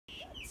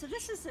So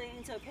this is the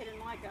EnsoPet in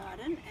my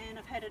garden, and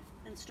I've had it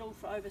installed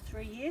for over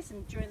 3 years,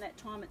 and during that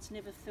time it's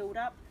never filled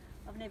up.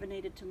 I've never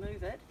needed to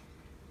move it,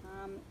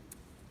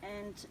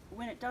 and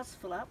when it does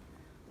fill up,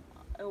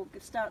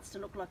 it starts to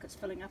look like it's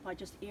filling up, I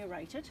just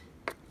aerate it.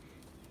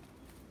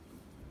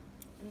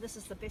 And this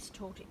is the best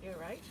tool to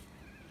aerate.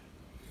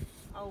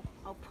 I'll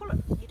pull it,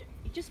 you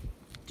just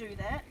do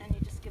that and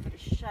you just give it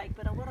a shake,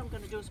 but what I'm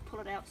going to do is pull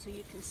it out so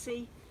you can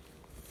see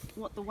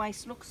what the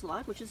waste looks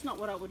like, which is not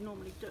what I would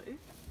normally do.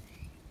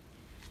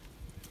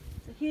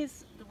 So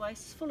here's the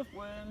waste, it's full of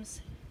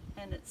worms,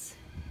 and it's,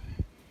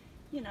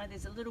 you know,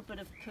 there's a little bit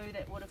of poo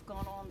that would have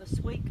gone on this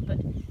week, but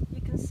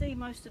you can see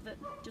most of it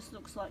just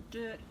looks like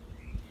dirt.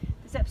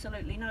 There's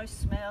absolutely no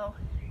smell,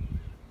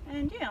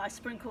 and yeah, I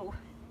sprinkle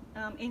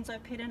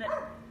EnsoPet in it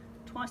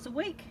twice a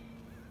week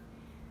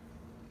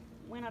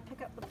when I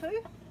pick up the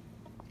poo,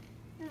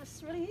 and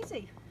it's really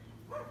easy.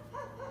 I'll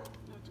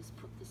just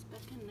put this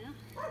back in now.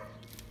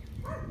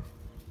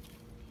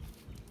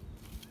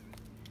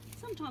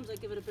 Sometimes I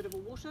give it a bit of a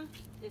water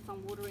if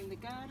I'm watering the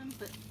garden,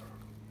 but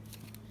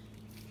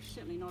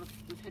certainly not if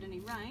we've had any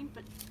rain.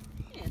 But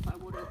yeah, if I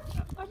water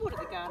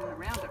the garden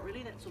around it,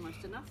 really, that's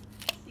almost enough.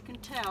 You can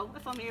tell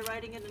if I'm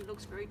aerating it and it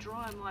looks very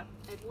dry, I might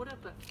add water,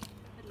 but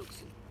it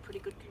looks in pretty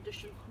good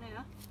condition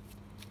now.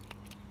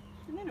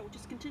 And then it will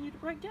just continue to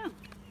break down.